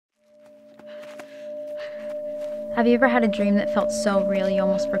Have you ever had a dream that felt so real you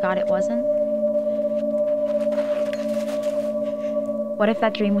almost forgot it wasn't? What if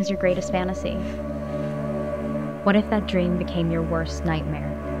that dream was your greatest fantasy? What if that dream became your worst nightmare?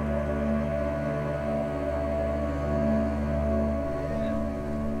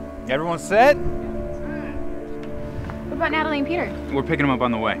 Everyone set? What about Natalie and Peter? We're picking them up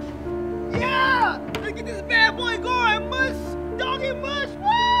on the way. Yeah! Let's get this bad boy going! Mush! Doggy mush!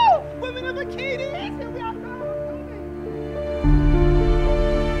 Woo! Women in bikinis! Here we are!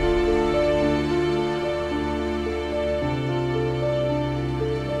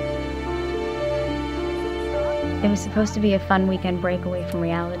 It was supposed to be a fun weekend breakaway from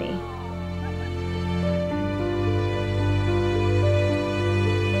reality.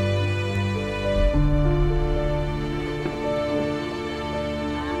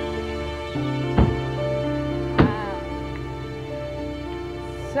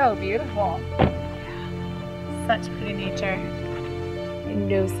 So beautiful. Such pretty nature.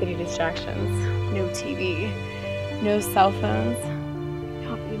 No city distractions, no TV, no cell phones,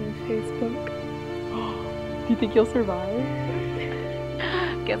 not even Facebook. Do you think you'll survive?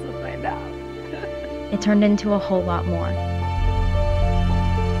 Guess we'll find out. It turned into a whole lot more.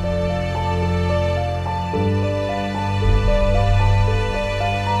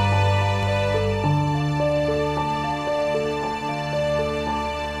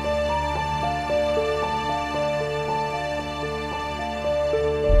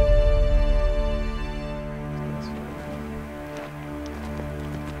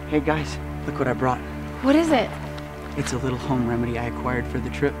 Hey guys, look what I brought. What is it? It's a little home remedy I acquired for the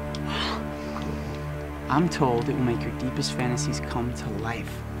trip. I'm told it will make your deepest fantasies come to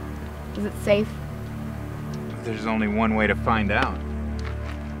life. Is it safe? There's only one way to find out.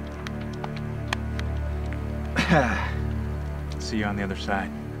 See you on the other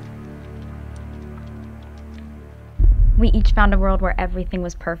side. We each found a world where everything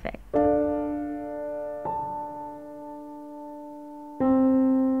was perfect.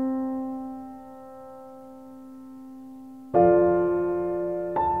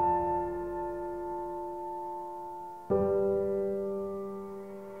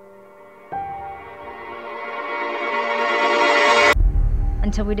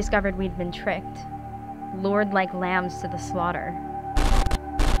 Until we discovered we'd been tricked, lured like lambs to the slaughter.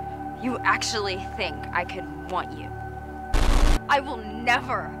 You actually think I could want you? I will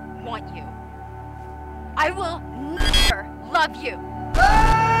never want you. I will never love you.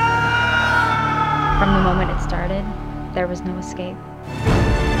 From the moment it started, there was no escape.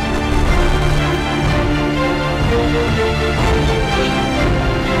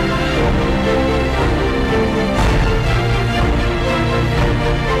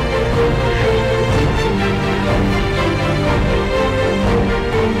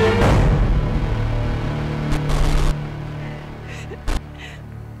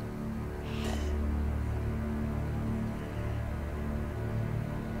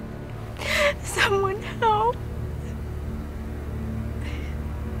 Someone